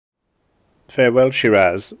Farewell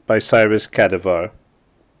Shiraz by Cyrus Kadivar.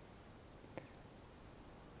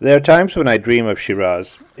 There are times when I dream of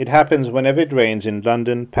Shiraz. It happens whenever it rains in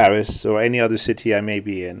London, Paris, or any other city I may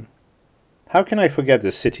be in. How can I forget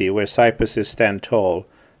this city where cypresses stand tall,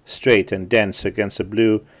 straight and dense against a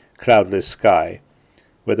blue, cloudless sky,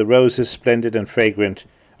 where the roses, splendid and fragrant,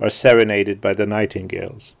 are serenaded by the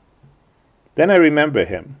nightingales? Then I remember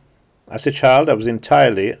him. As a child I was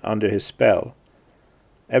entirely under his spell.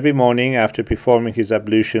 Every morning, after performing his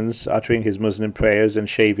ablutions, uttering his Muslim prayers, and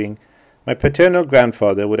shaving, my paternal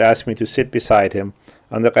grandfather would ask me to sit beside him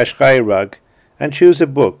on the Qashqai rug and choose a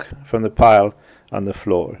book from the pile on the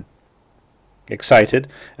floor. Excited,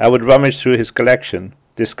 I would rummage through his collection,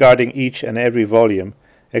 discarding each and every volume,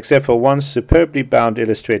 except for one superbly bound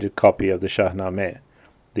illustrated copy of the Shahnameh,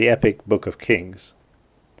 the epic Book of Kings.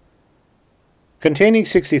 Containing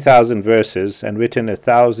 60,000 verses and written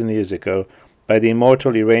 1,000 years ago, by the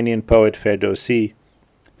immortal Iranian poet Ferdowsi,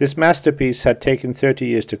 this masterpiece had taken 30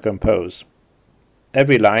 years to compose.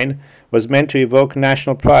 Every line was meant to evoke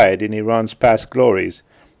national pride in Iran's past glories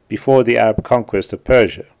before the Arab conquest of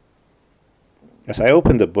Persia. As I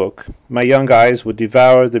opened the book, my young eyes would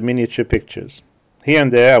devour the miniature pictures. Here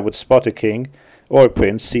and there I would spot a king or a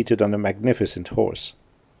prince seated on a magnificent horse.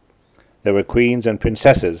 There were queens and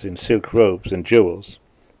princesses in silk robes and jewels.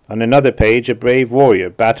 On another page a brave warrior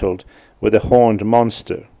battled with a horned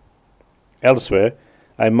monster. Elsewhere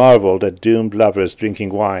I marveled at doomed lovers drinking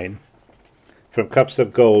wine from cups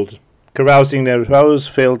of gold, carousing in a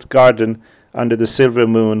rose-filled garden under the silver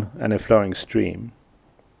moon and a flowing stream.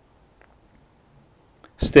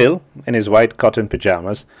 Still, in his white cotton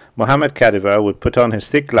pyjamas, Mohammad Kadivar would put on his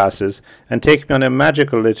thick glasses and take me on a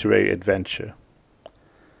magical literary adventure.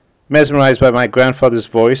 Mesmerized by my grandfather's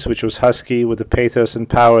voice, which was husky with the pathos and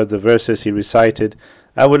power of the verses he recited,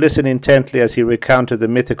 I would listen intently as he recounted the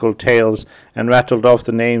mythical tales and rattled off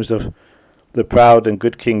the names of the proud and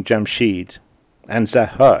good King Jamshid, and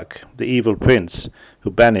Zahak, the evil prince who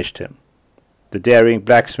banished him, the daring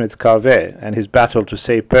blacksmith Kaveh and his battle to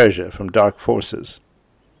save Persia from dark forces.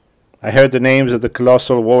 I heard the names of the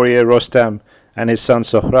colossal warrior Rostam and his son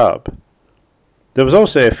Sohrab. There was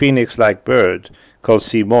also a phoenix-like bird called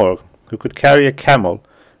Simor, who could carry a camel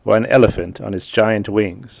or an elephant on its giant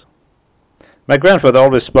wings. My grandfather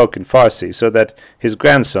always spoke in Farsi, so that his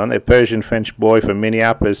grandson, a Persian-French boy from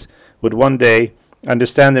Minneapolis, would one day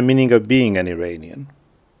understand the meaning of being an Iranian.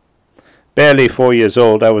 Barely 4 years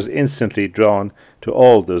old, I was instantly drawn to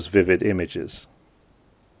all those vivid images.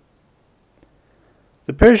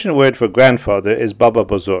 The Persian word for grandfather is Baba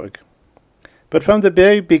Bozorg. But from the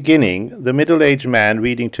very beginning, the middle-aged man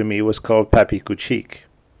reading to me was called Papi Kuchik.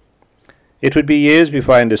 It would be years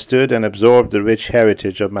before I understood and absorbed the rich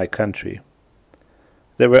heritage of my country.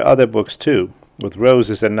 There were other books too, with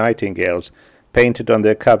roses and nightingales painted on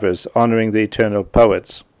their covers, honoring the eternal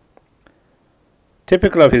poets.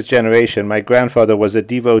 Typical of his generation, my grandfather was a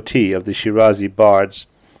devotee of the Shirazi bards,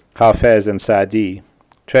 Hafez and Sa'di,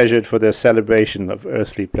 treasured for their celebration of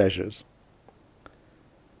earthly pleasures.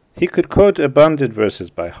 He could quote abundant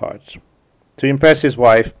verses by heart. To impress his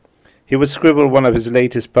wife, he would scribble one of his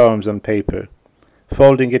latest poems on paper,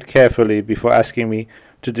 folding it carefully before asking me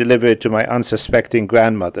to deliver it to my unsuspecting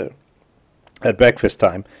grandmother at breakfast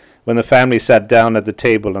time, when the family sat down at the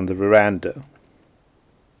table on the veranda.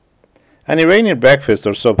 An Iranian breakfast,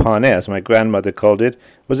 or sobhane as my grandmother called it,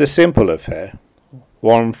 was a simple affair.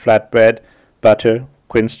 Warm flat bread, butter,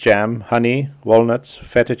 quince jam, honey, walnuts,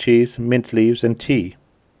 feta cheese, mint leaves, and tea.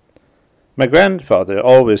 My grandfather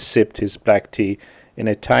always sipped his black tea in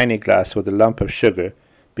a tiny glass with a lump of sugar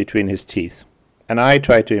between his teeth, and I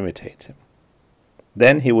tried to imitate him.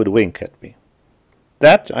 Then he would wink at me.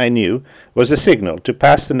 That, I knew, was a signal to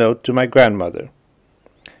pass the note to my grandmother.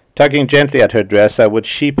 Tugging gently at her dress, I would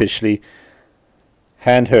sheepishly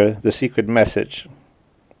hand her the secret message.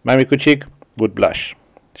 Mami Kuchik would blush.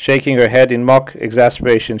 Shaking her head in mock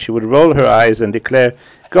exasperation, she would roll her eyes and declare,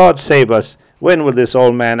 "God save us, when will this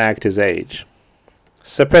old man act his age?"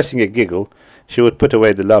 Suppressing a giggle, she would put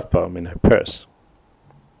away the love poem in her purse.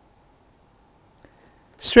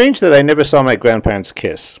 Strange that I never saw my grandparents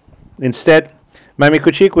kiss. Instead, Mami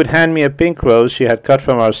Kuchik would hand me a pink rose she had cut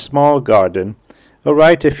from our small garden, or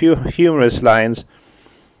write a few humorous lines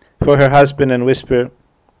for her husband and whisper,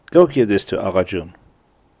 "Go give this to Agajun."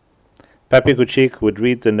 Papi Kuchik would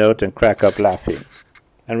read the note and crack up laughing,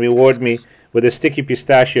 and reward me with a sticky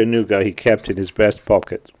pistachio nougat he kept in his breast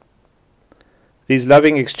pocket. These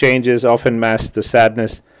loving exchanges often masked the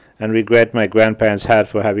sadness and regret my grandparents had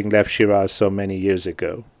for having left Shiraz so many years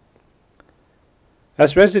ago.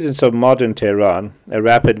 As residents of modern Tehran, a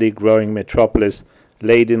rapidly growing metropolis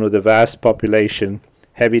laden with a vast population,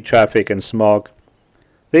 heavy traffic and smog.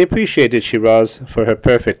 They appreciated Shiraz for her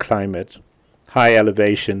perfect climate, high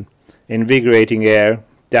elevation, invigorating air,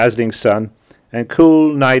 dazzling sun, and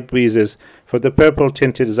cool night breezes for the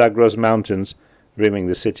purple-tinted Zagros mountains rimming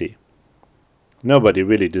the city. Nobody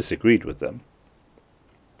really disagreed with them.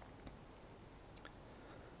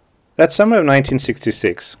 That summer of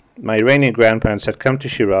 1966, my Iranian grandparents had come to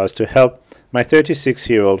Shiraz to help my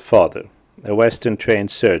 36-year-old father, a Western-trained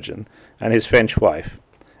surgeon, and his French wife,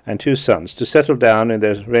 and 2 sons, to settle down in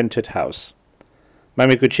their rented house.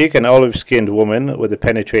 Mami Kuchik, an olive-skinned woman with a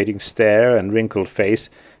penetrating stare and wrinkled face,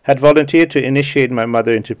 had volunteered to initiate my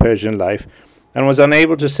mother into Persian life and was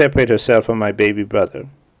unable to separate herself from my baby brother.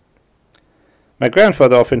 My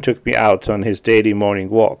grandfather often took me out on his daily morning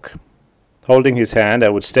walk. Holding his hand, I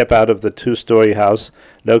would step out of the 2-story house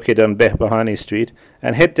located on Behbahani Street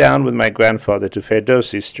and head down with my grandfather to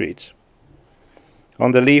Ferdowsi Street. On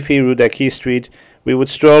the leafy Rudaki Street, we would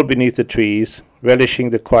stroll beneath the trees, relishing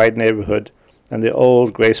the quiet neighborhood and the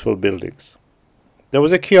old, graceful buildings. There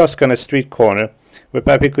was a kiosk on a street corner where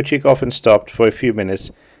Papi Kuchik often stopped for a few minutes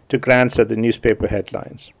to glance at the newspaper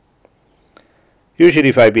headlines. Usually,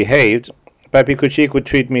 if I behaved, Papi Kuchik would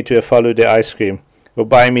treat me to a falude ice cream or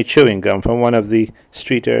buy me chewing gum from one of the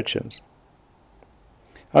street urchins.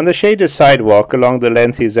 On the shaded sidewalk along the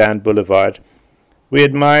lengthy Zand Boulevard, we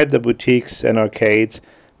admired the boutiques and arcades,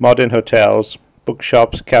 modern hotels,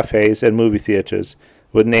 bookshops, cafes, and movie theaters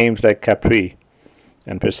with names like Capri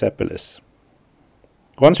and Persepolis.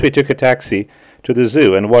 Once we took a taxi to the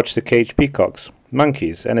zoo and watched the caged peacocks,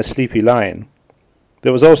 monkeys, and a sleepy lion.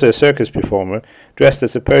 There was also a circus performer dressed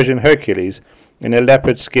as a Persian Hercules in a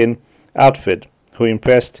leopard skin outfit who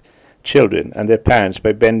impressed children and their parents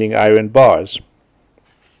by bending iron bars.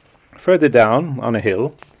 Further down, on a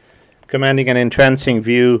hill, commanding an entrancing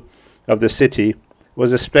view of the city,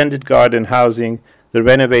 was a splendid garden housing the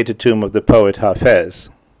renovated tomb of the poet Hafez.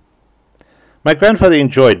 My grandfather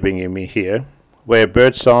enjoyed bringing me here, where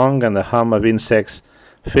birdsong and the hum of insects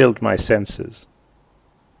filled my senses.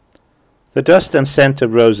 The dust and scent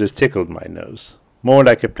of roses tickled my nose. More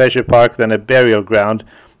like a pleasure park than a burial ground,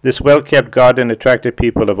 this well-kept garden attracted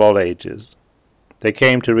people of all ages. They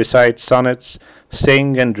came to recite sonnets,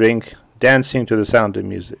 sing and drink, dancing to the sound of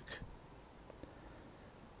music.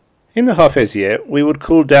 In the Hafezieh, we would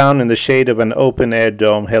cool down in the shade of an open-air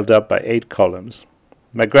dome held up by 8 columns.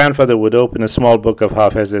 My grandfather would open a small book of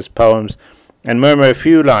Hafez's poems and murmur a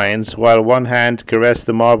few lines while one hand caressed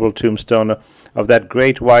the marble tombstone of that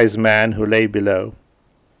great wise man who lay below.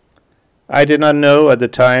 I did not know at the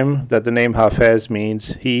time that the name Hafez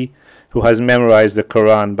means he who has memorized the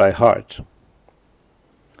Quran by heart.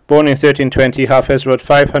 Born in 1320, Hafez wrote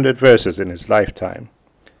 500 verses in his lifetime.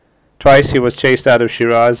 Twice he was chased out of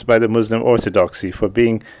Shiraz by the Muslim orthodoxy for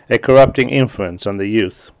being a corrupting influence on the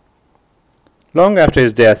youth. Long after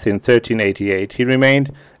his death in 1388, he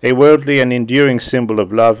remained a worldly and enduring symbol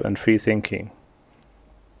of love and free thinking.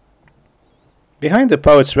 Behind the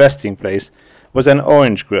poet's resting place was an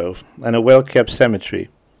orange grove and a well-kept cemetery.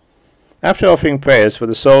 After offering prayers for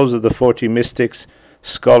the souls of the 40 mystics,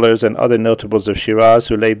 scholars, and other notables of Shiraz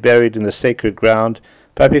who lay buried in the sacred ground,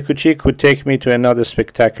 Papi Kuchik would take me to another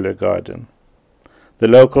spectacular garden. The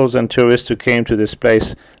locals and tourists who came to this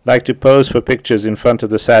place liked to pose for pictures in front of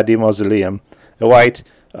the Sadi Mausoleum, a white,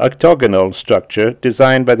 octagonal structure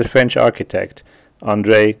designed by the French architect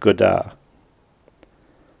André Godard.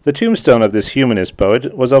 The tombstone of this humanist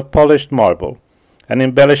poet was of polished marble and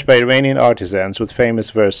embellished by Iranian artisans with famous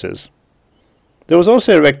verses. There was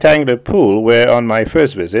also a rectangular pool where, on my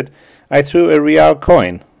first visit, I threw a rial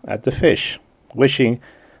coin at the fish, wishing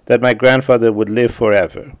that my grandfather would live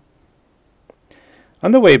forever.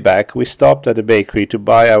 On the way back, we stopped at a bakery to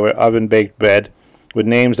buy our oven-baked bread with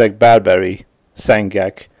names like Barbary,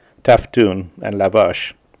 Sangak, Taftoon, and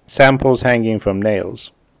Lavash, samples hanging from nails.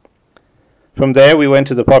 From there, we went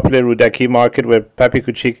to the popular Rudaki market where Papi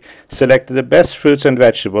Kuchik selected the best fruits and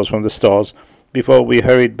vegetables from the stalls before we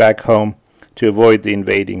hurried back home to avoid the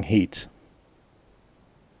invading heat.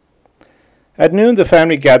 At noon, the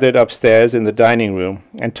family gathered upstairs in the dining room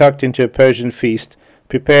and tucked into a Persian feast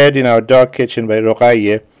prepared in our dark kitchen by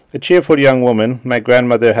Roqaye, a cheerful young woman my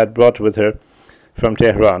grandmother had brought with her from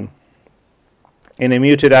Tehran. In a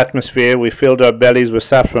muted atmosphere, we filled our bellies with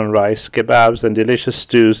saffron rice, kebabs, and delicious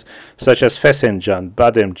stews such as fesenjan,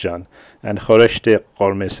 bademjan, and khoreshte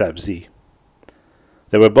qorme sabzi.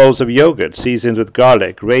 There were bowls of yogurt seasoned with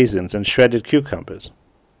garlic, raisins, and shredded cucumbers.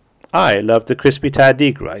 I loved the crispy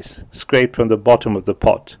tahdig rice, scraped from the bottom of the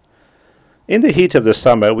pot. In the heat of the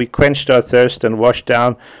summer, we quenched our thirst and washed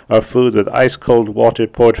down our food with ice-cold water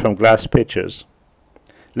poured from glass pitchers.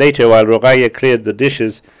 Later, while Rogaya cleared the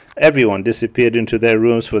dishes, everyone disappeared into their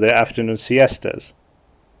rooms for their afternoon siestas.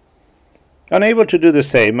 Unable to do the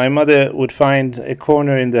same, my mother would find a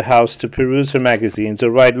corner in the house to peruse her magazines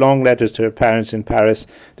or write long letters to her parents in Paris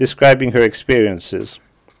describing her experiences.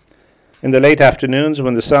 In the late afternoons,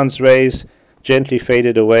 when the sun's rays gently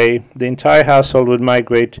faded away, the entire household would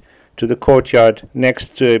migrate to the courtyard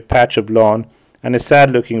next to a patch of lawn and a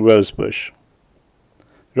sad-looking rose bush.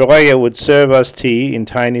 Rogaya would serve us tea in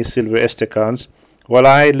tiny silver estacans, while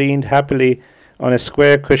I leaned happily on a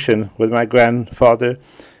square cushion with my grandfather,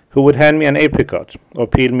 who would hand me an apricot or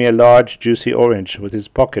peel me a large, juicy orange with his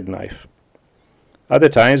pocket knife. Other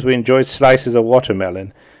times we enjoyed slices of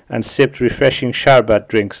watermelon and sipped refreshing sharbat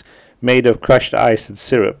drinks made of crushed ice and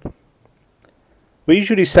syrup. We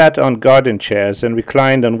usually sat on garden chairs and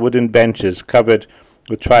reclined on wooden benches covered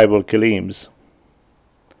with tribal kilims.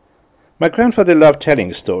 My grandfather loved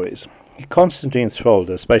telling stories. He constantly enthralled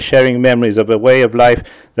us by sharing memories of a way of life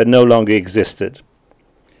that no longer existed.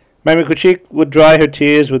 Mammy Kuchik would dry her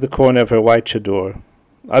tears with the corner of her white chador.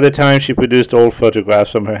 Other times she produced old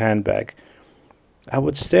photographs from her handbag. I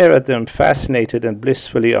would stare at them, fascinated and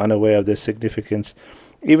blissfully unaware of their significance,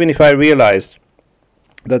 even if I realized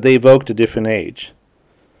that they evoked a different age.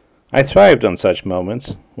 I thrived on such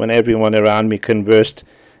moments, when everyone around me conversed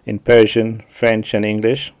in Persian, French, and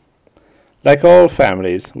English. Like all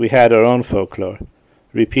families, we had our own folklore,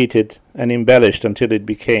 repeated and embellished until it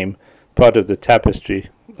became part of the tapestry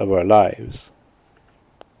of our lives.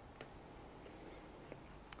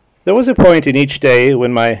 There was a point in each day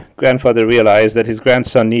when my grandfather realized that his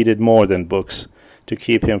grandson needed more than books to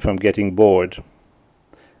keep him from getting bored.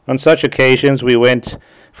 On such occasions we went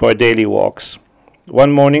for our daily walks.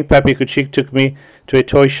 One morning Papi Kuchik took me to a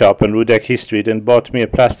toy shop on Rudaki Street and bought me a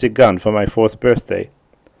plastic gun for my 4th birthday.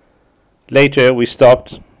 Later we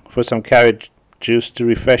stopped for some carrot juice to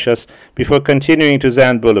refresh us before continuing to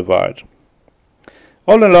Zand Boulevard.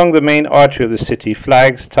 All along the main artery of the city,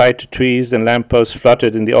 flags tied to trees and lampposts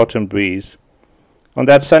fluttered in the autumn breeze. On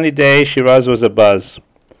that sunny day, Shiraz was abuzz.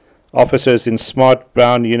 Officers in smart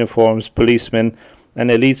brown uniforms, policemen, and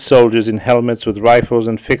elite soldiers in helmets with rifles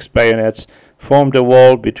and fixed bayonets formed a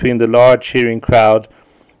wall between the large cheering crowd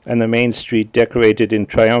and the main street decorated in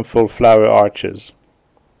triumphal flower arches.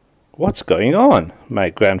 "What's going on?" my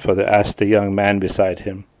grandfather asked the young man beside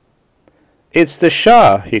him. "It's the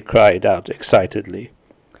Shah!" he cried out excitedly.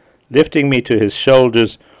 Lifting me to his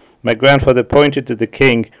shoulders, my grandfather pointed to the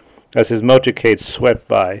king as his motorcade swept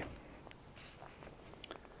by.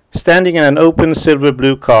 Standing in an open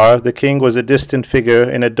silver-blue car, the king was a distant figure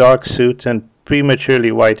in a dark suit and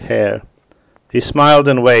prematurely white hair. He smiled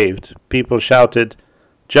and waved. People shouted,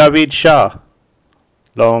 "Javid Shah!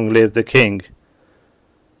 Long live the king!"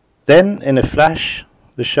 Then, in a flash,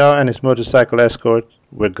 the Shah and his motorcycle escort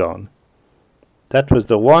were gone. That was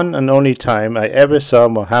the one and only time I ever saw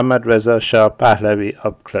Mohammad Reza Shah Pahlavi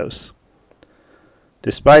up close.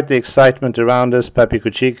 Despite the excitement around us, Papi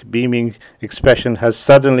Kuchik's beaming expression has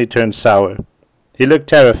suddenly turned sour. He looked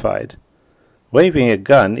terrified. Waving a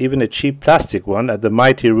gun, even a cheap plastic one, at the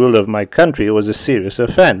mighty ruler of my country was a serious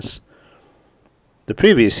offense. The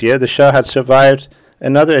previous year, the Shah had survived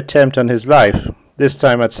another attempt on his life, this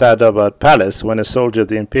time at Saadabad Palace, when a soldier of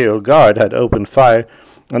the Imperial Guard had opened fire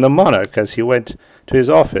on the monarch as he went to his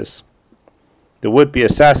office. The would-be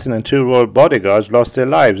assassin and 2 royal bodyguards lost their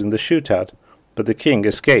lives in the shootout, but the king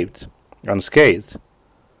escaped, unscathed.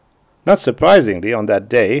 Not surprisingly, on that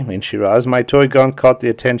day, in Shiraz, my toy gun caught the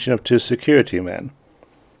attention of 2 security men.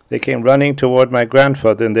 They came running toward my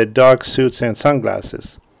grandfather in their dark suits and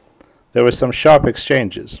sunglasses. There were some sharp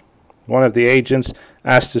exchanges. One of the agents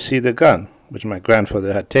asked to see the gun, which my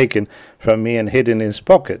grandfather had taken from me and hidden in his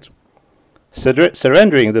pocket.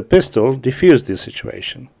 Surrendering the pistol diffused the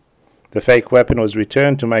situation. The fake weapon was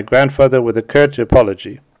returned to my grandfather with a curt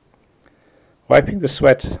apology. Wiping the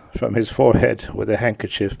sweat from his forehead with a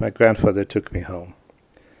handkerchief, my grandfather took me home.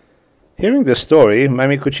 Hearing the story,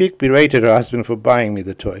 Mammy Kuchik berated her husband for buying me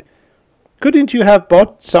the toy. "Couldn't you have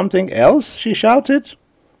bought something else?" she shouted.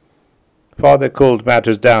 Father cooled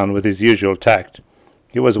matters down with his usual tact.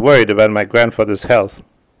 He was worried about my grandfather's health.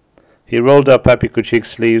 He rolled up Papi Kuchik's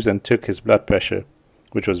sleeves and took his blood pressure,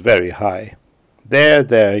 which was very high.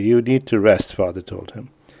 There, you need to rest," Father told him,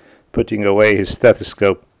 putting away his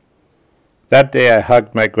stethoscope. That day I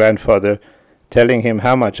hugged my grandfather, telling him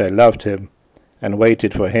how much I loved him, and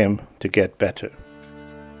waited for him to get better.